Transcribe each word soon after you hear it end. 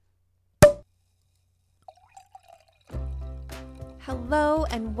Hello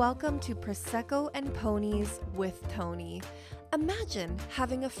and welcome to Prosecco and Ponies with Tony. Imagine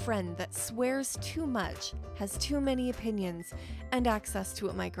having a friend that swears too much, has too many opinions, and access to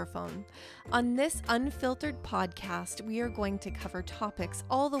a microphone. On this unfiltered podcast, we are going to cover topics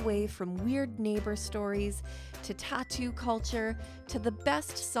all the way from weird neighbor stories, to tattoo culture, to the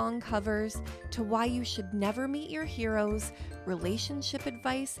best song covers, to why you should never meet your heroes, relationship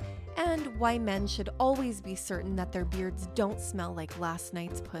advice, and why men should always be certain that their beards don't smell like last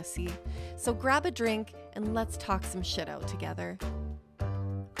night's pussy. So grab a drink and let's talk some shit out together.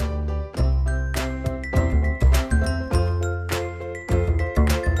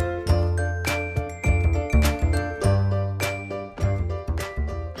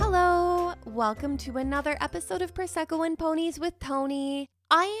 Hello, welcome to another episode of Prosecco and Ponies with Tony.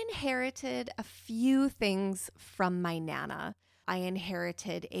 I inherited a few things from my Nana. I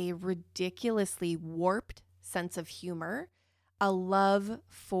inherited a ridiculously warped sense of humor, a love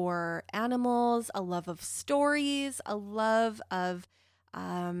for animals, a love of stories, a love of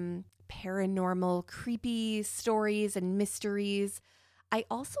paranormal, creepy stories and mysteries. I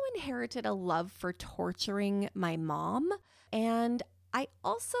also inherited a love for torturing my mom. And I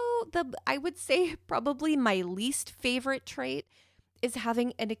also, I would say probably my least favorite trait is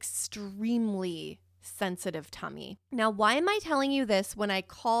having an extremely sensitive tummy. Now, why am I telling you this when I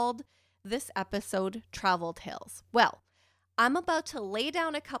called this episode Travel Tales? Well, I'm about to lay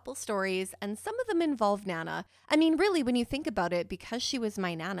down a couple stories, and some of them involve Nana. I mean, really, when you think about it, because she was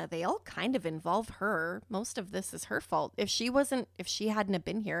my Nana, they all kind of involve her. Most of this is her fault. If she hadn't have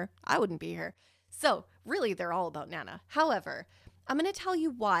been here, I wouldn't be here. So really, they're all about Nana. However, I'm going to tell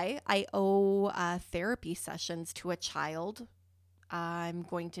you why I owe therapy sessions to a child. I'm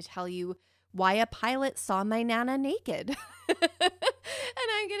going to tell you why a pilot saw my Nana naked. And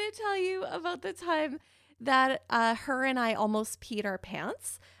I'm going to tell you about the time that her and I almost peed our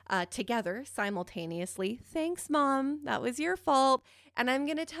pants together simultaneously. Thanks, Mom. That was your fault. And I'm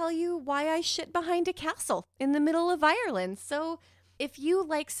going to tell you why I shit behind a castle in the middle of Ireland. So if you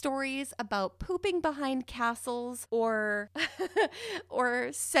like stories about pooping behind castles or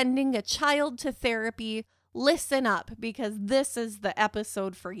sending a child to therapy, listen up, because this is the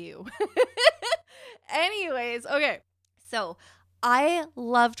episode for you. Anyways, okay. So I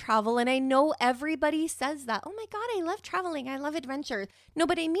love travel, and I know everybody says that. Oh my God, I love traveling. I love adventure. No,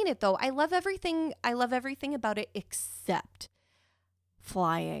 but I mean it though. I love everything about it except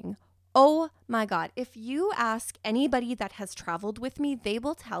flying. Oh my God. If you ask anybody that has traveled with me, they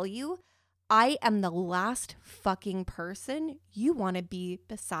will tell you I am the last fucking person you want to be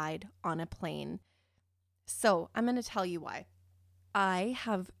beside on a plane. So I'm going to tell you why. I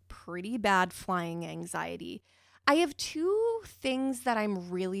have pretty bad flying anxiety. I have two things that I'm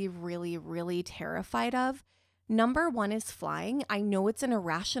really, really, really terrified of. Number one is flying. I know it's an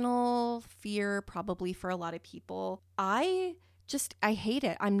irrational fear, probably for a lot of people. I hate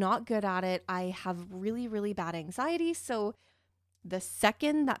it. I'm not good at it. I have really, really bad anxiety. So the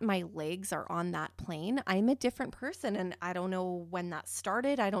second that my legs are on that plane, I'm a different person. And I don't know when that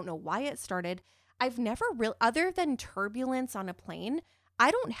started. I don't know why it started. I've never other than turbulence on a plane, I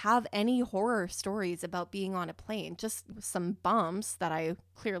don't have any horror stories about being on a plane, just some bumps that I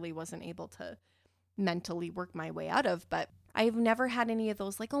clearly wasn't able to mentally work my way out of. But I've never had any of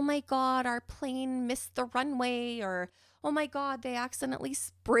those like, oh my God, our plane missed the runway, or oh my God, they accidentally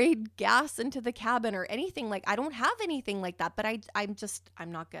sprayed gas into the cabin, or anything like. I don't have anything like that, but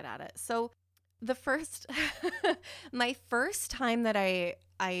I'm not good at it. So my first time that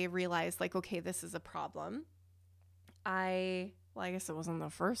I realized like, okay, this is a problem. I guess it wasn't the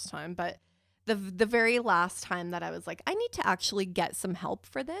first time, but the very last time that I was like, I need to actually get some help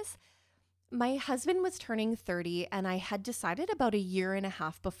for this. My husband was turning 30, and I had decided about a year and a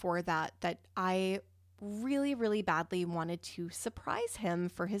half before that I really, really badly wanted to surprise him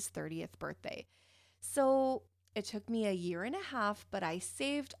for his 30th birthday. So it took me a year and a half, but I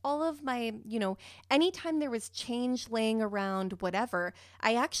saved all of my, anytime there was change laying around, whatever,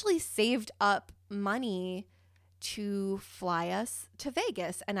 I actually saved up money to fly us to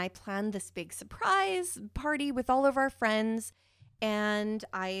Vegas. And I planned this big surprise party with all of our friends. And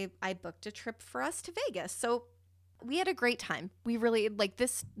I booked a trip for us to Vegas. So we had a great time. We really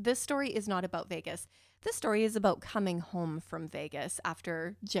this story is not about Vegas. This story is about coming home from Vegas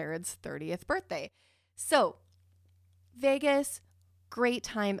after Jared's 30th birthday. So Vegas, great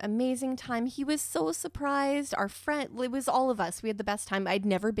time, amazing time. He was so surprised. Our friend, it was all of us. We had the best time. I'd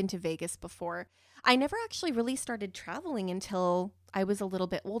never been to Vegas before. I never actually really started traveling until I was a little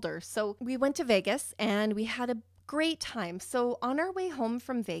bit older. So we went to Vegas and we had a great time. So on our way home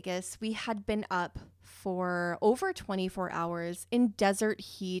from Vegas, we had been up for over 24 hours in desert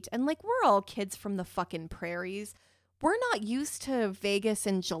heat. And like, we're all kids from the fucking prairies. We're not used to Vegas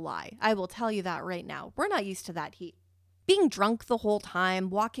in July. I will tell you that right now. We're not used to that heat. Being drunk the whole time,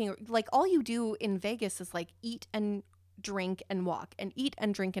 walking, like all you do in Vegas is like eat and drink and walk and eat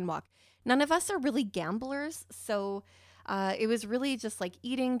and drink and walk. None of us are really gamblers. So it was really just like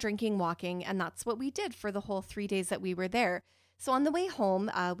eating, drinking, walking. And that's what we did for the whole 3 days that we were there. So on the way home,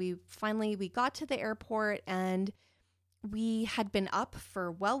 we got to the airport and we had been up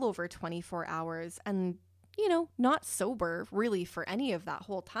for well over 24 hours and, you know, not sober really for any of that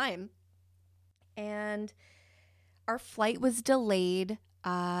whole time. And our flight was delayed.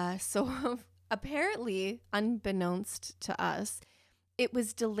 So apparently, unbeknownst to us, it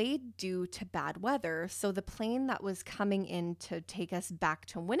was delayed due to bad weather. So the plane that was coming in to take us back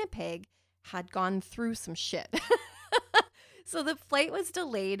to Winnipeg had gone through some shit. So the flight was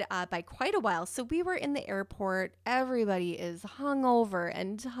delayed by quite a while. So we were in the airport. Everybody is hungover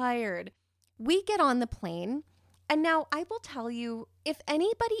and tired. We get on the plane. And now I will tell you, if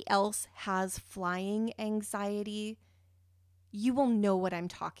anybody else has flying anxiety, you will know what I'm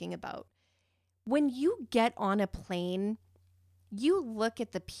talking about. When you get on a plane, you look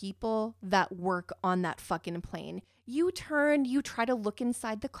at the people that work on that fucking plane. You try to look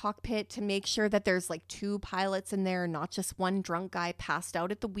inside the cockpit to make sure that there's like 2 pilots in there, not just one drunk guy passed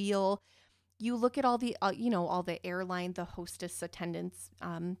out at the wheel. You look at all the, all the airline, the hostess attendants,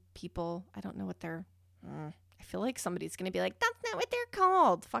 people. I don't know what they're, I feel like somebody's going to be like, that's not what they're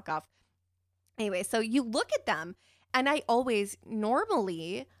called. Fuck off. Anyway, so you look at them and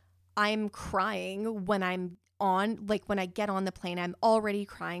normally I'm crying when I'm on, like when I get on the plane, I'm already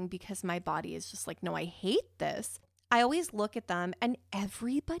crying because my body is just like, no, I hate this. I always look at them and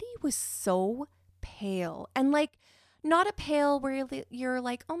everybody was so pale and like not a pale where you're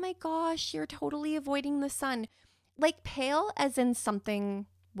like, oh my gosh, you're totally avoiding the sun. Like pale as in something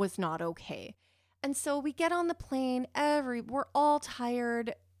was not okay. And so we get on the plane, we're all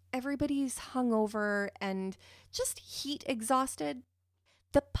tired. Everybody's hungover and just heat exhausted.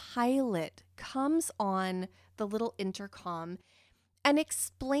 The pilot comes on the little intercom and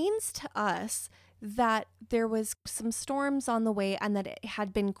explains to us that there was some storms on the way and that it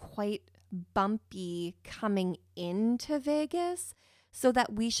had been quite bumpy coming into Vegas, so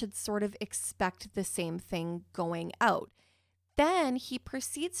that we should sort of expect the same thing going out. Then he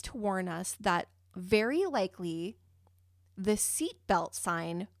proceeds to warn us that very likely the seatbelt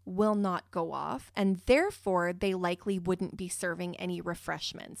sign will not go off, and therefore they likely wouldn't be serving any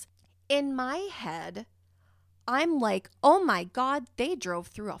refreshments. In my head, I'm like, oh my God, they drove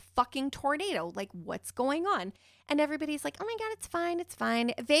through a fucking tornado. Like, what's going on? And everybody's like, oh my God, it's fine. It's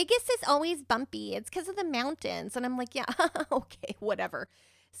fine. Vegas is always bumpy. It's because of the mountains. And I'm like, yeah, okay, whatever.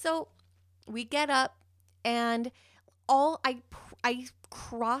 So we get up and I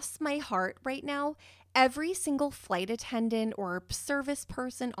cross my heart right now. Every single flight attendant or service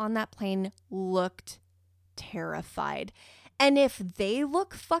person on that plane looked terrified. And if they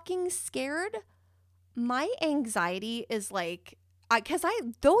look fucking scared, my anxiety is like, because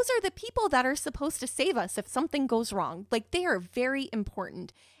those are the people that are supposed to save us if something goes wrong. Like, they are very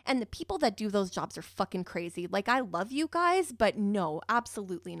important. And the people that do those jobs are fucking crazy. Like, I love you guys, but no,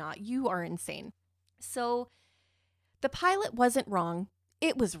 absolutely not. You are insane. So the pilot wasn't wrong.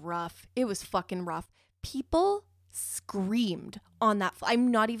 It was rough. It was fucking rough. People screamed on that.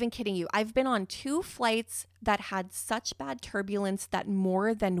 I'm not even kidding you. I've been on 2 flights that had such bad turbulence that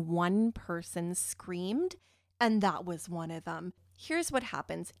more than one person screamed, and that was one of them. Here's what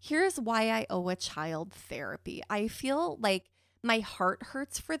happens. Here's why I owe a child therapy. I feel like my heart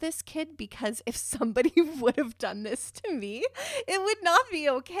hurts for this kid because if somebody would have done this to me, it would not be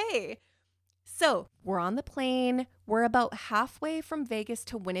okay. So we're on the plane. We're about halfway from Vegas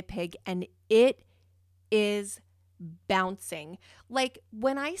to Winnipeg, and it is bouncing. Like,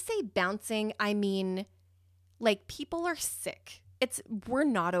 when I say bouncing, I mean like people are sick. We're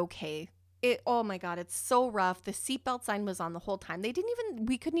not okay. Oh my God, it's so rough. The seatbelt sign was on the whole time.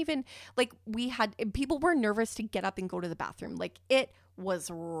 People were nervous to get up and go to the bathroom. Like, it was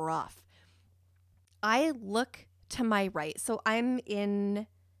rough. I look to my right. So I'm in,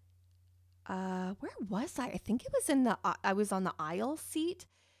 where was I? I think it was I was on the aisle seat.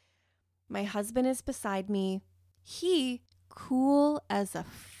 My husband is beside me. He cool as a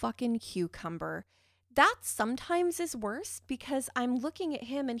fucking cucumber. That sometimes is worse because I'm looking at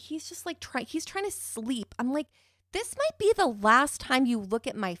him and he's just like he's trying to sleep. I'm like, this might be the last time you look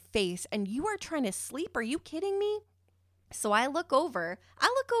at my face and you are trying to sleep. Are you kidding me? So I look over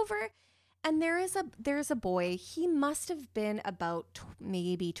and there's a boy. He must have been about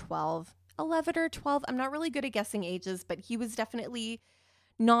maybe 12. 11 or 12. I'm not really good at guessing ages, but he was definitely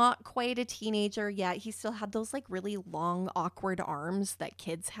not quite a teenager yet. He still had those like really long, awkward arms that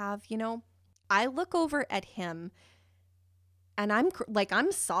kids have, you know? I look over at him and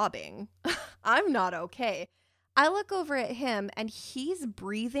I'm sobbing. I'm not okay. I look over at him and he's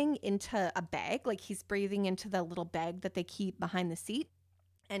breathing into a bag, like he's breathing into the little bag that they keep behind the seat,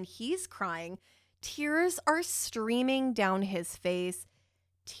 and he's crying. Tears are streaming down his face.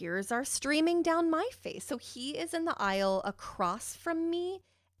 Tears are streaming down my face. So he is in the aisle across from me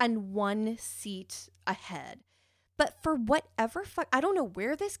and one seat ahead. But for whatever I don't know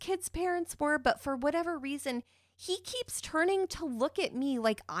where this kid's parents were, but for whatever reason, he keeps turning to look at me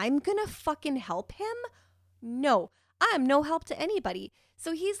like I'm gonna fucking help him. No, I'm no help to anybody.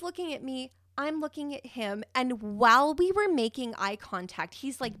 So he's looking at me, I'm looking at him, and while we were making eye contact,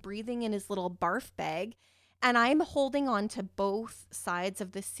 he's like breathing in his little barf bag, and I'm holding on to both sides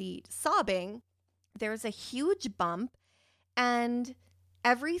of the seat, sobbing. There's a huge bump, and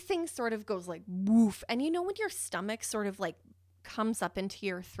everything sort of goes like woof. And you know when your stomach sort of like comes up into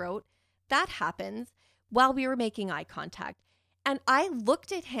your throat? That happens while we were making eye contact. And I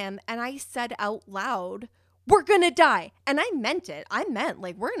looked at him and I said out loud, "We're gonna die." And I meant it. I meant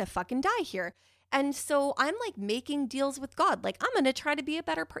like, we're gonna fucking die here. And so I'm like making deals with God. Like, I'm gonna try to be a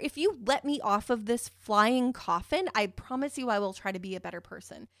better person. If you let me off of this flying coffin, I promise you I will try to be a better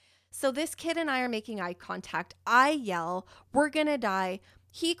person. So this kid and I are making eye contact. I yell, "We're gonna die."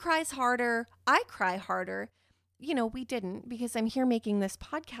 He cries harder. I cry harder. You know, we didn't, because I'm here making this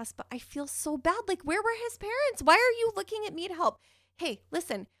podcast, but I feel so bad. Like, where were his parents? Why are you looking at me to help? Hey,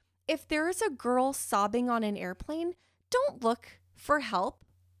 listen, if there is a girl sobbing on an airplane, don't look for help.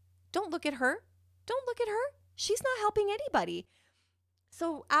 Don't look at her. Don't look at her. She's not helping anybody.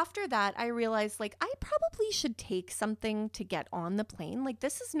 So after that, I realized like I probably should take something to get on the plane. Like,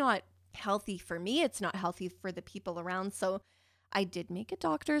 this is not healthy for me. It's not healthy for the people around. So I did make a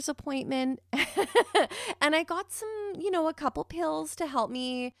doctor's appointment and I got some, a couple pills to help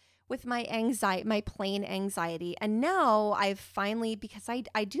me with my anxiety, my plane anxiety. And now I've finally, because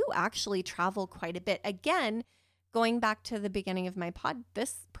I do actually travel quite a bit. Again, going back to the beginning of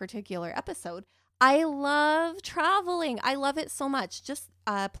this particular episode, I love traveling. I love it so much. Just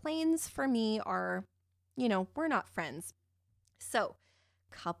planes for me are, we're not friends. So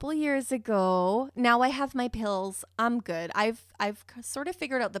couple years ago, now I have my pills. I'm good. I've sort of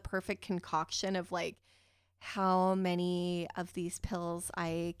figured out the perfect concoction of like how many of these pills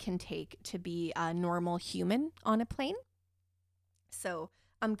I can take to be a normal human on a plane. So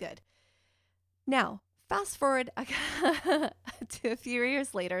I'm good. Now, fast forward to a few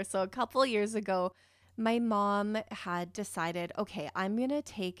years later. So a couple years ago, my mom had decided, okay, I'm going to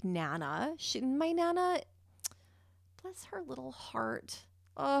take Nana. My Nana, bless her little heart.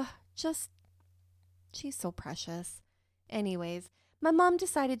 She's so precious. Anyways, my mom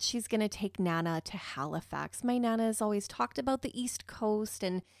decided she's going to take Nana to Halifax. My Nana has always talked about the East Coast,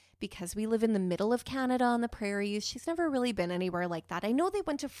 and because we live in the middle of Canada on the prairies, she's never really been anywhere like that. I know they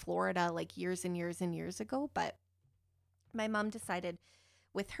went to Florida like years and years and years ago, but my mom decided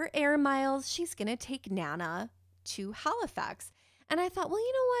with her air miles, she's going to take Nana to Halifax. And I thought, well,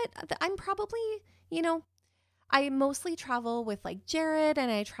 you know what? I'm probably, I mostly travel with like Jared and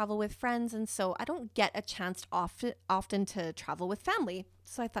I travel with friends. And so I don't get a chance often to travel with family.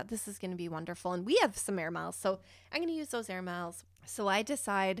 So I thought this is going to be wonderful. And we have some air miles. So I'm going to use those air miles. So I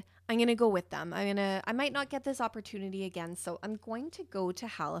decide I'm going to go with them. I might not get this opportunity again. So I'm going to go to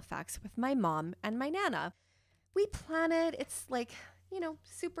Halifax with my mom and my Nana. We plan it. It's like,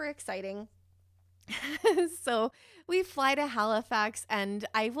 super exciting. So we fly to Halifax and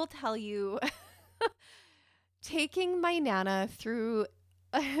I will tell you, taking my Nana through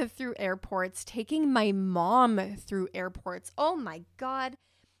airports, taking my mom through airports. Oh my God.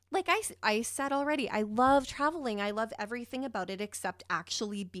 Like I said already, I love traveling. I love everything about it except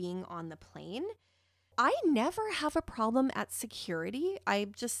actually being on the plane. I never have a problem at security. I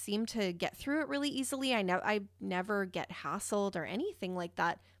just seem to get through it really easily. I never get hassled or anything like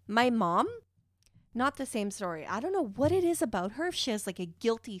that. My mom, not the same story. I don't know what it is about her. If she has like a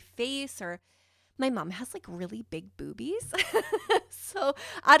guilty face, or my mom has like really big boobies. So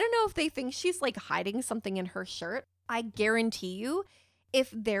I don't know if they think she's like hiding something in her shirt. I guarantee you, if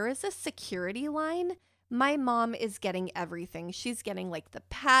there is a security line, my mom is getting everything. She's getting like the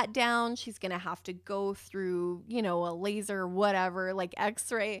pat down. She's going to have to go through, a laser, whatever, like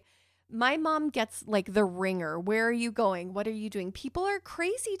x-ray. My mom gets like the ringer. Where are you going? What are you doing? People are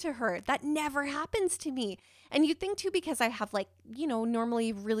crazy to her. That never happens to me. And you think too, because I have like,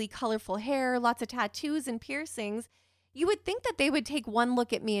 normally really colorful hair, lots of tattoos and piercings, You would think that they would take one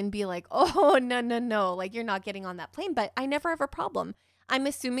look at me and be like, oh, no, like you're not getting on that plane. But I never have a problem. I'm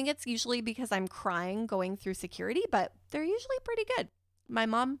assuming it's usually because I'm crying going through security, but they're usually pretty good. My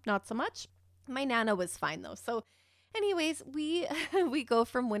mom, not so much. My Nana was fine though. So anyways, we we go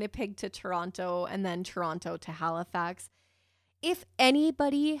from Winnipeg to Toronto and then Toronto to Halifax. If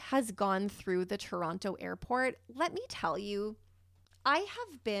anybody has gone through the Toronto airport, let me tell you, I'm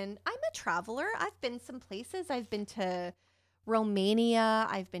a traveler. I've been some places. I've been to Romania.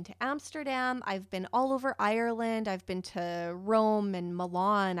 I've been to Amsterdam. I've been all over Ireland. I've been to Rome and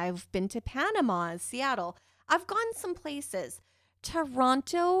Milan. I've been to Panama, Seattle. I've gone some places.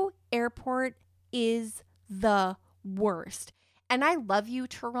 Toronto airport is the worst. And I love you,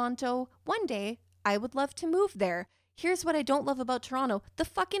 Toronto. One day I would love to move there. Here's what I don't love about Toronto. The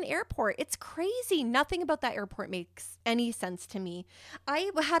fucking airport. It's crazy. Nothing about that airport makes any sense to me.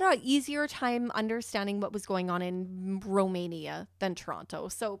 I had an easier time understanding what was going on in Romania than Toronto.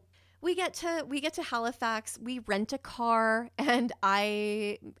 So we get to Halifax, we rent a car, and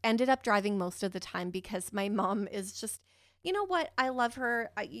I ended up driving most of the time because my mom is just, you know what? I love her.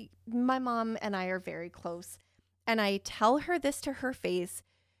 My mom and I are very close. And I tell her this to her face.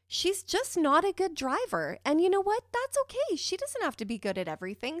 She's just not a good driver. And you know what? That's okay. She doesn't have to be good at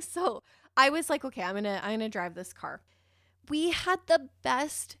everything. So I was like, okay, I'm gonna drive this car. We had the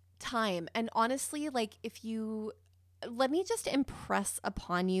best time. And honestly, like let me just impress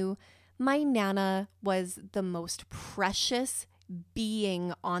upon you, my Nana was the most precious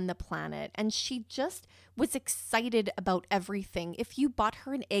being on the planet. And she just was excited about everything. If you bought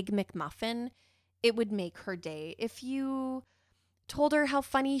her an Egg McMuffin, it would make her day. If you told her how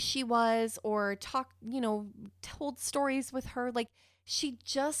funny she was or told stories with her, like she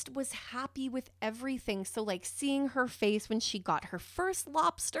just was happy with everything. So like seeing her face when she got her first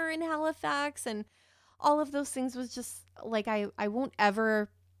lobster in Halifax and all of those things was just like, I'll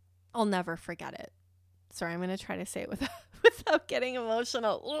never forget it. Sorry, I'm going to try to say it without getting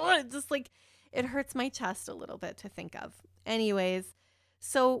emotional. It hurts my chest a little bit to think of. Anyways,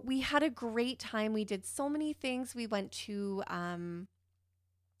 so we had a great time. We did so many things. We went to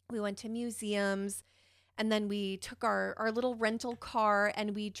museums, and then we took our little rental car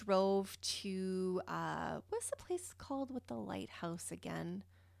and we drove to what's the place called with the lighthouse again?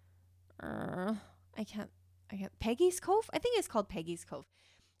 I can't. Peggy's Cove? I think it's called Peggy's Cove.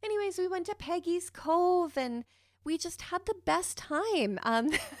 Anyways, we went to Peggy's Cove and we just had the best time.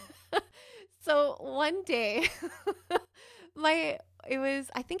 So one day, I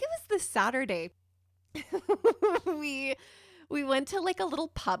think it was the Saturday, we went to like a little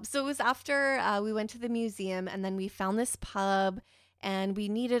pub. So it was after we went to the museum, and then we found this pub, and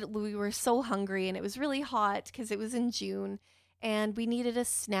we were so hungry, and it was really hot because it was in June, and we needed a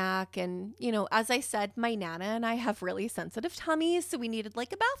snack. And, as I said, my Nana and I have really sensitive tummies, so we needed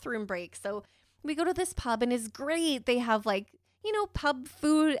like a bathroom break. So we go to this pub, and it's great. They have like, pub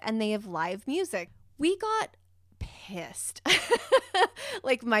food, and they have live music. We got pissed.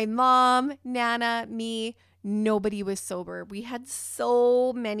 Like my mom, Nana, me, nobody was sober. We had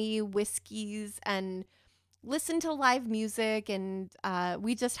so many whiskeys and listened to live music, and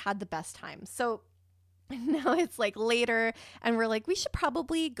we just had the best time. So now it's like later, and we're like, we should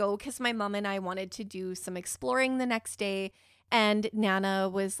probably go, because my mom and I wanted to do some exploring the next day. And Nana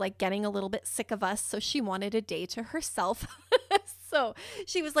was like getting a little bit sick of us, so she wanted a day to herself. So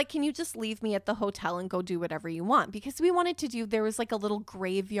she was like, can you just leave me at the hotel and go do whatever you want? Because there was like a little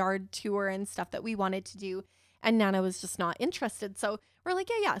graveyard tour and stuff that we wanted to do. And Nana was just not interested. So we're like,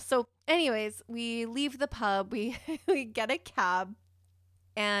 yeah. So anyways, we leave the pub, we get a cab,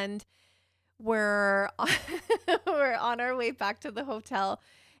 and we're on our way back to the hotel.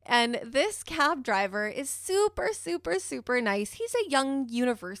 And this cab driver is super, super, super nice. He's a young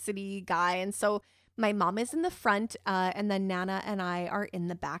university guy. And so my mom is in the front, and then Nana and I are in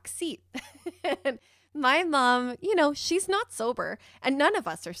the back seat. And my mom, she's not sober, and none of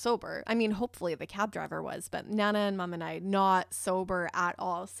us are sober. I mean, hopefully the cab driver was, but Nana and Mom and I not sober at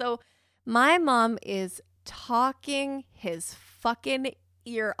all. So my mom is talking his fucking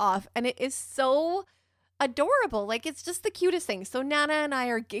ear off, and it is so adorable. Like, it's just the cutest thing. So Nana and I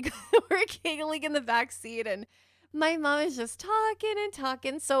are we're giggling in the back seat, and my mom is just talking and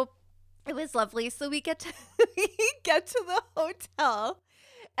talking. So it was lovely. So we get to the hotel,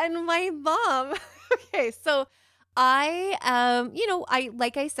 and my mom, okay, so I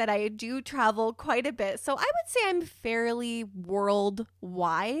like I said, I do travel quite a bit. So I would say I'm fairly world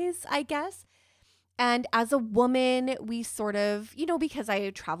wise, I guess. And as a woman, we sort of, because I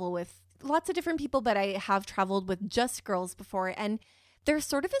travel with lots of different people, but I have traveled with just girls before. And there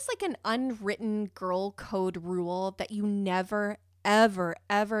sort of is like an unwritten girl code rule that you never, ever,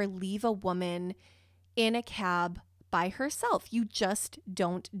 ever leave a woman in a cab by herself. You just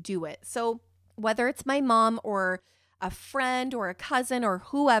don't do it. So whether it's my mom or a friend or a cousin or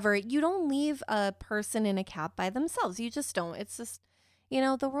whoever, you don't leave a person in a cab by themselves. You just don't. It's just,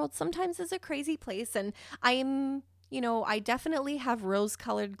 the world sometimes is a crazy place. And I definitely have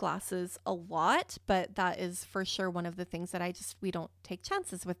rose-colored glasses a lot, but that is for sure one of the things that we don't take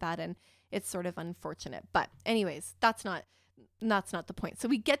chances with that. And it's sort of unfortunate. But anyways, that's not the point. So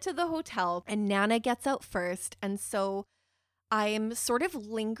we get to the hotel and Nana gets out first. And so I'm sort of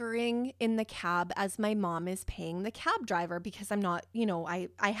lingering in the cab as my mom is paying the cab driver because I'm not, I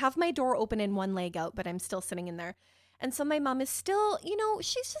have my door open and one leg out, but I'm still sitting in there. And so my mom is still,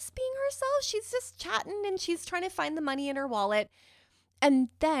 she's just being herself. She's just chatting and she's trying to find the money in her wallet. And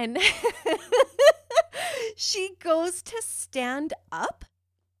then she goes to stand up.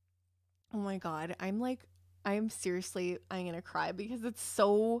 Oh my God. I'm going to cry because it's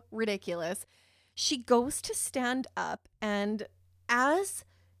so ridiculous. She goes to stand up, and as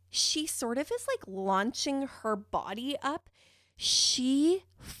she sort of is like launching her body up, she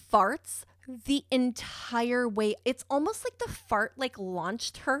farts the entire way. It's almost like the fart like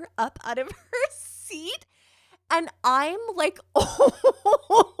launched her up out of her seat. And I'm like, oh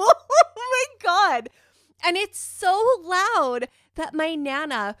my God. And it's so loud that my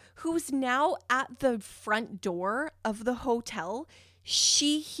Nana, who's now at the front door of the hotel,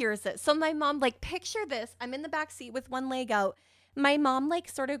 she hears it. So my mom, like, picture this. I'm in the back seat with one leg out. My mom, like,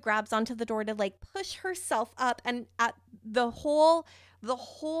 sort of grabs onto the door to, like, push herself up. And at the whole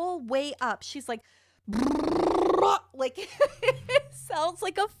way up, she's like, it sounds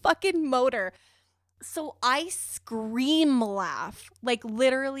like a fucking motor. So I scream laugh. Like,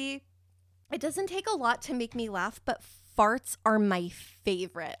 literally, it doesn't take a lot to make me laugh, but farts are my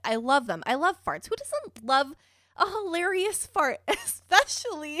favorite. I love them. I love farts. Who doesn't love a hilarious fart,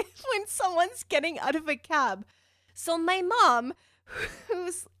 especially when someone's getting out of a cab? So my mom,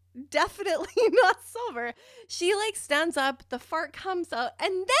 who's definitely not sober, she like stands up, the fart comes out,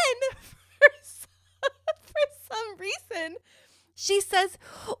 and then for some reason, she says,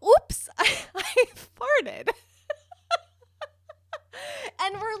 "Oops, I farted."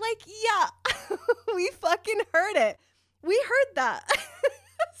 And we're like, yeah, we fucking heard it. We heard that.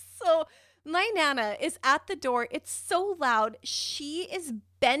 So my Nana is at the door. It's so loud. She is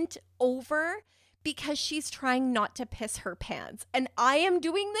bent over because she's trying not to piss her pants. And I am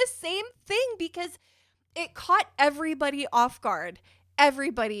doing the same thing because it caught everybody off guard.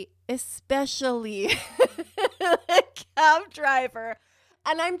 Everybody, especially the cab driver.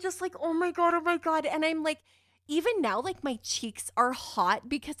 And I'm just like, oh my God, oh my God. And I'm like, even now, like my cheeks are hot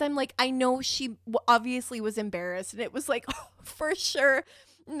because I'm like, I know she obviously was embarrassed. And it was like, oh, for sure,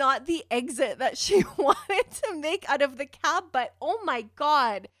 not the exit that she wanted to make out of the cab. But oh my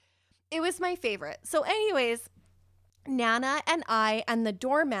God, it was my favorite. So anyways, Nana and I and the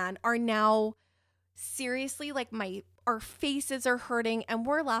doorman are now seriously like our faces are hurting and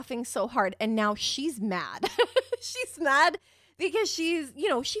we're laughing so hard. And now she's mad. She's mad because she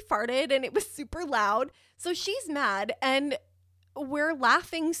farted and it was super loud. So she's mad and we're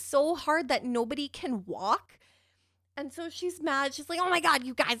laughing so hard that nobody can walk. And so she's mad. She's like, oh my God,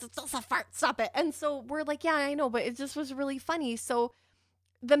 you guys, it's just a fart. Stop it. And so we're like, yeah, I know, but it just was really funny. So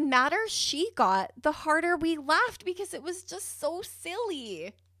the madder she got, the harder we laughed because it was just so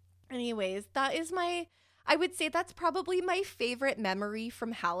silly. Anyways, I would say that's probably my favorite memory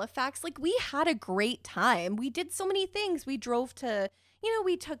from Halifax. Like, we had a great time. We did so many things. We drove to,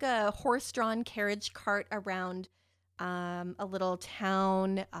 we took a horse-drawn carriage cart around a little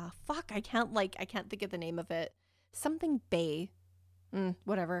town. I can't think of the name of it. Something Bay.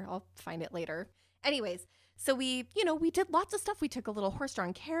 Whatever. I'll find it later. Anyways, so we did lots of stuff. We took a little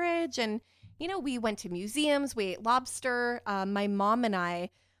horse-drawn carriage and, we went to museums. We ate lobster. My mom and I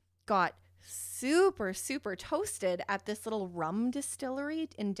got super, super toasted at this little rum distillery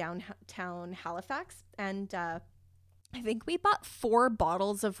in downtown Halifax. And I think we bought 4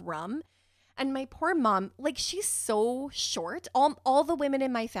 bottles of rum. And my poor mom, like, she's so short. All the women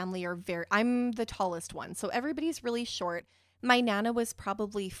in my family I'm the tallest one. So everybody's really short. My Nana was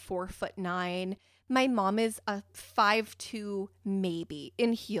probably 4'9". My mom is a 5'2", maybe.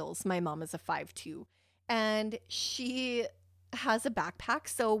 In heels, my mom is a 5'2". And she has a backpack.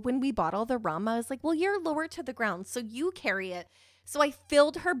 So when we bought all the rum, I was like, well, you're lower to the ground, so you carry it. So I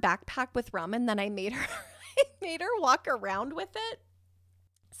filled her backpack with rum and then I made her walk around with it.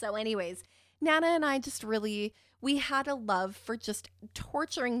 So anyways, Nana and I just we had a love for just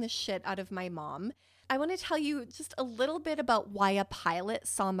torturing the shit out of my mom. I want to tell you just a little bit about why a pilot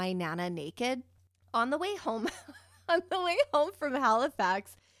saw my Nana naked. On the way home, from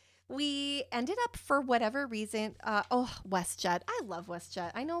Halifax, we ended up, for whatever reason, WestJet. I love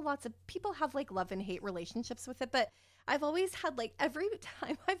WestJet. I know lots of people have like love and hate relationships with it, but I've always had like every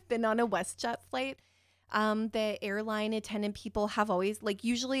time I've been on a WestJet flight, the airline attendant people have always like,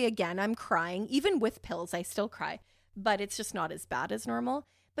 usually again, I'm crying, even with pills, I still cry, but it's just not as bad as normal.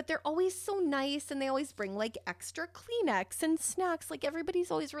 But they're always so nice, and they always bring like extra Kleenex and snacks. Like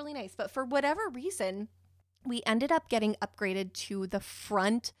everybody's always really nice. But for whatever reason, we ended up getting upgraded to the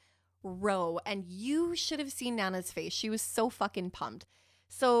front row, and you should have seen Nana's face. She was so fucking pumped.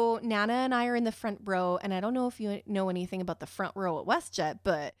 So Nana and I are in the front row, and I don't know if you know anything about the front row at WestJet,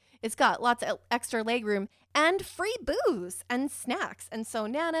 but it's got lots of extra leg room and free booze and snacks. And so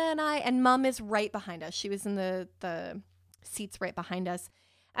Nana and I, and Mom is right behind us. She was in the seats right behind us.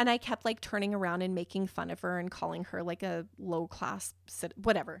 And I kept like turning around and making fun of her and calling her like a low class,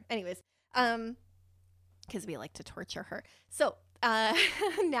 whatever. Anyways, because we like to torture her. So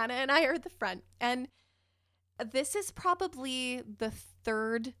Nana and I are at the front, and this is probably the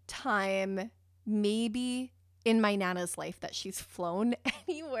third time maybe in my Nana's life that she's flown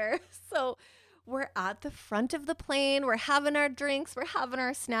anywhere. So we're at the front of the plane. We're having our drinks. We're having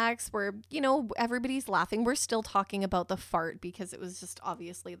our snacks. Everybody's laughing. We're still talking about the fart because it was just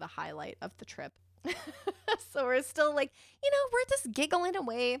obviously the highlight of the trip. So we're still like, we're just giggling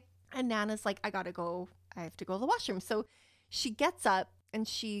away. And Nana's like, I gotta go. I have to go to the washroom. So she gets up and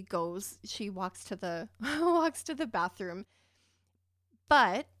she walks to the bathroom.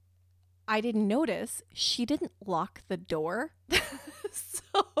 But I didn't notice she didn't lock the door.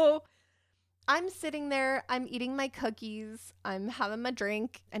 So I'm sitting there, I'm eating my cookies, I'm having my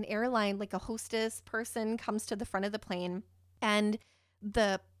drink. An airline, like a hostess person, comes to the front of the plane, and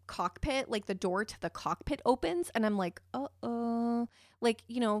the cockpit, like the door to the cockpit opens, and I'm like, uh-oh. Like,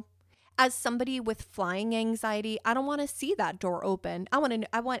 as somebody with flying anxiety, I don't want to see that door open. I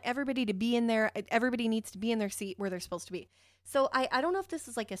want everybody to be in there. Everybody needs to be in their seat where they're supposed to be. So I don't know if this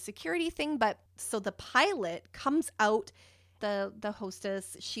is like a security thing, but so the pilot comes out, the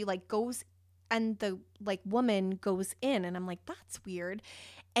hostess, she like goes, and the like woman goes in, and I'm like, that's weird.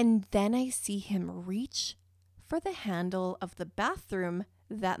 And then I see him reach for the handle of the bathroom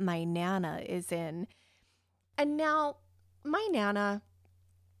that my Nana is in. And now my Nana,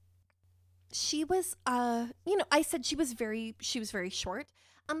 she was, I said she was very short,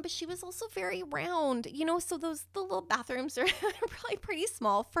 but she was also very round, so the little bathrooms are probably pretty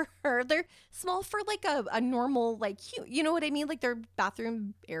small for her. They're small for like a normal, like, you know what I mean? Like their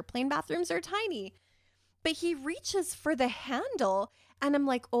airplane bathrooms are tiny, but he reaches for the handle, and I'm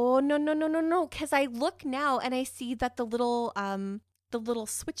like, oh, no. Cause I look now and I see that the little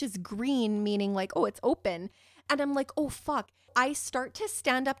switch is green, meaning like, oh, it's open. And I'm like, oh, fuck. I start to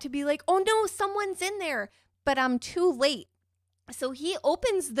stand up to be like, oh no, someone's in there, but I'm too late. So he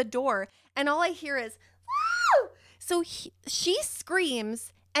opens the door, and all I hear is, woo! So she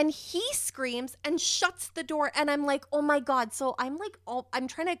screams, and he screams and shuts the door. And I'm like, oh my God. So I'm like, I'm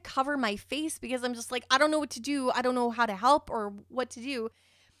trying to cover my face because I'm just like, I don't know what to do. I don't know how to help or what to do.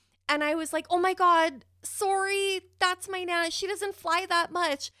 And I was like, oh my God, sorry. That's my Nana. She doesn't fly that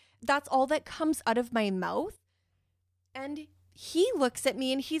much. That's all that comes out of my mouth. And he looks at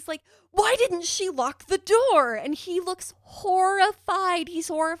me and he's like, why didn't she lock the door? And he looks horrified. He's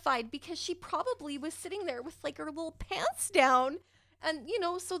horrified because she probably was sitting there with like her little pants down. And,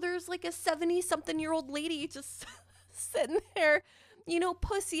 so there's like a 70-something-year-old lady just sitting there,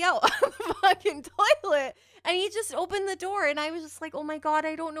 pussy out on the fucking toilet. And he just opened the door, and I was just like, oh my God,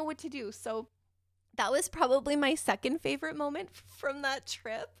 I don't know what to do. So that was probably my second favorite moment from that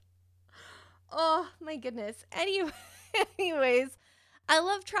trip. Oh my goodness. Anyways, I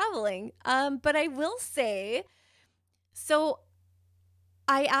love traveling. But I will say, so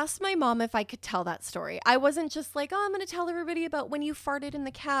I asked my mom if I could tell that story. I wasn't just like, oh, I'm going to tell everybody about when you farted in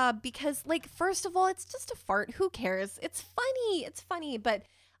the cab, because like, first of all, it's just a fart. Who cares? It's funny. But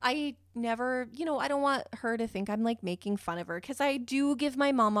I never, I don't want her to think I'm like making fun of her, because I do give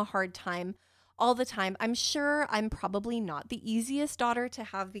my mom a hard time all the time. I'm sure I'm probably not the easiest daughter to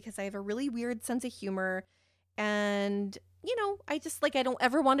have because I have a really weird sense of humor. And, I just like, I don't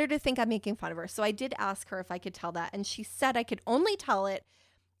ever want her to think I'm making fun of her. So I did ask her if I could tell that. And she said I could only tell it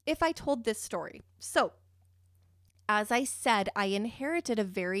if I told this story. So as I said, I inherited a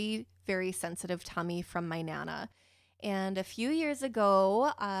very, very sensitive tummy from my Nana. And a few years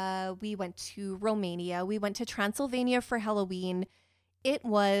ago, we went to Romania. We went to Transylvania for Halloween. It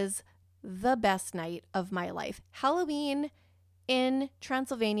was the best night of my life. Halloween in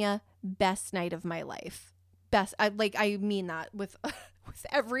Transylvania, best night of my life. I mean that with with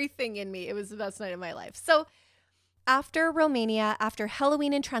everything in me. It was the best night of my life. So after Romania, after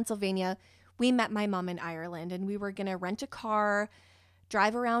Halloween in Transylvania, we met my mom in Ireland, and we were going to rent a car,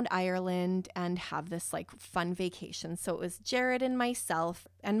 drive around Ireland, and have this like fun vacation. So it was Jared and myself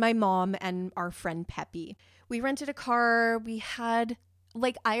and my mom and our friend Peppy. We rented a car. We had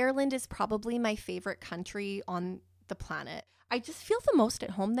Ireland is probably my favorite country on the planet. I just feel the most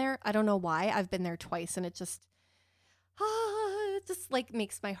at home there. I don't know why. I've been there twice, and it just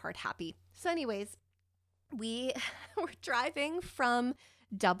makes my heart happy. So anyways, we were driving from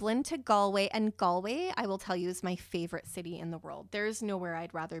Dublin to Galway, and Galway, I will tell you, is my favorite city in the world. There's nowhere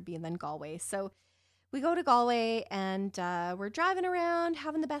I'd rather be than Galway. So we go to Galway, and we're driving around,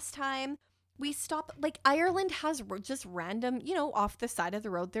 having the best time. We stop, Ireland has just random, off the side of the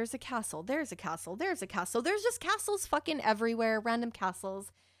road, there's a castle, there's a castle, there's a castle. There's just castles fucking everywhere, random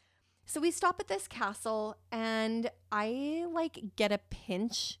castles. So we stop at this castle, and I get a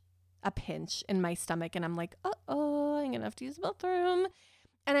pinch in my stomach, and I'm like, uh-oh, I'm gonna have to use the bathroom.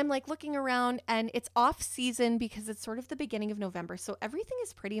 And I'm looking around, and it's off season because it's sort of the beginning of November. So everything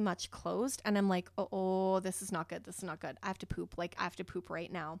is pretty much closed. And I'm like, oh, this is not good. This is not good. I have to poop. I have to poop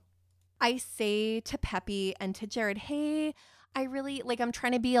right now. I say to Peppy and to Jared, hey, I really, I'm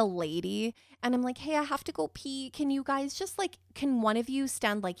trying to be a lady. And I'm like, hey, I have to go pee. Can you guys just can one of you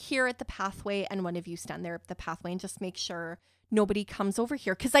stand here at the pathway and one of you stand there at the pathway and just make sure nobody comes over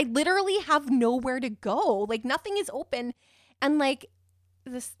here? Because I literally have nowhere to go. Nothing is open. And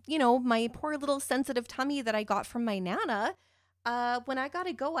this, my poor little sensitive tummy that I got from my Nana, when I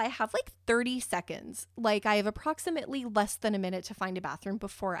gotta go, I have 30 seconds. I have approximately less than a minute to find a bathroom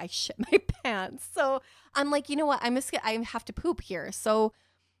before I shit my pants. So I'm you know what? I have to poop here. So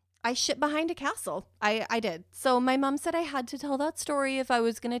I shit behind a castle. I did. So my mom said I had to tell that story if I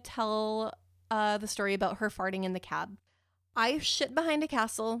was going to tell the story about her farting in the cab. I shit behind a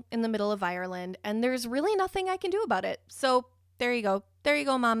castle in the middle of Ireland, and there's really nothing I can do about it. So there you go. There you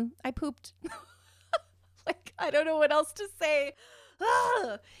go, Mom. I pooped. I don't know what else to say.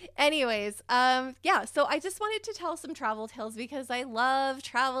 Anyways, yeah, so I just wanted to tell some travel tales because I love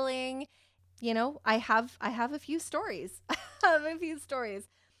traveling. I have a few stories.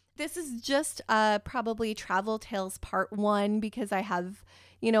 This is just probably travel tales part 1 because I have,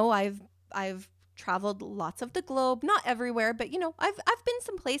 I've traveled lots of the globe, not everywhere, but I've been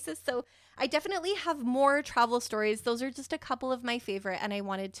some places. So I definitely have more travel stories. Those are just a couple of my favorite, and I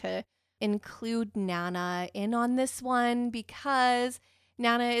wanted to include Nana in on this one because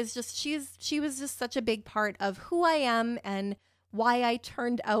Nana is just, she was just such a big part of who I am and why I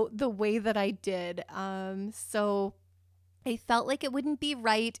turned out the way that I did. So I felt like it wouldn't be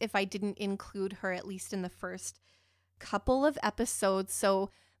right if I didn't include her at least in the first couple of episodes.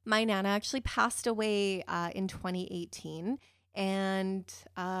 So my Nana actually passed away in 2018, and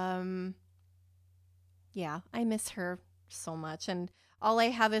yeah, I miss her so much. And all I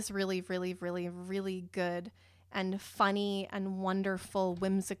have is really, really, really, really good and funny and wonderful,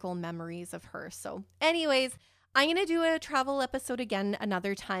 whimsical memories of her. So anyways, I'm going to do a travel episode again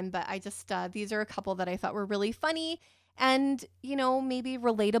another time, but I just, these are a couple that I thought were really funny and, maybe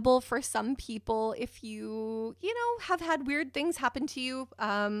relatable for some people if you, have had weird things happen to you.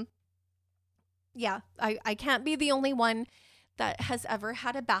 Yeah, I can't be the only one that has ever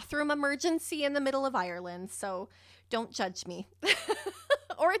had a bathroom emergency in the middle of Ireland. So don't judge me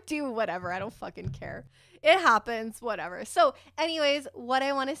or do whatever. I don't fucking care. It happens, whatever. So anyways, what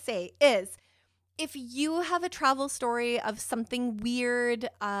I want to say is if you have a travel story of something weird,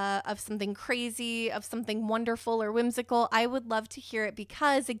 of something crazy, of something wonderful or whimsical, I would love to hear it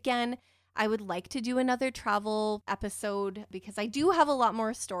because, again, I would like to do another travel episode because I do have a lot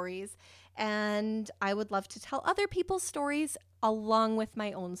more stories and I would love to tell other people's stories along with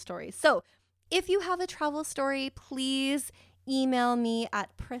my own stories. So if you have a travel story, please email me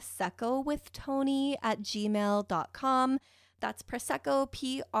at proseccowithtony@gmail.com. That's Prosecco,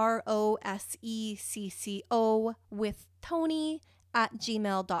 Prosecco with Tony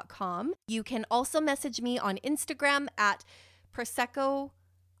 @gmail.com. You can also message me on Instagram at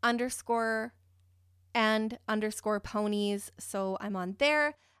Prosecco_and_ponies. So I'm on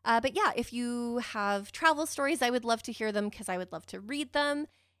there. But yeah, if you have travel stories, I would love to hear them because I would love to read them.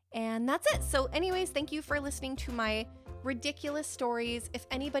 And that's it. So anyways, thank you for listening to my ridiculous stories. If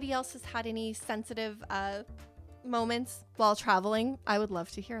anybody else has had any sensitive moments while traveling, I would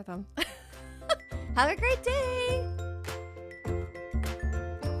love to hear them. Have a great day.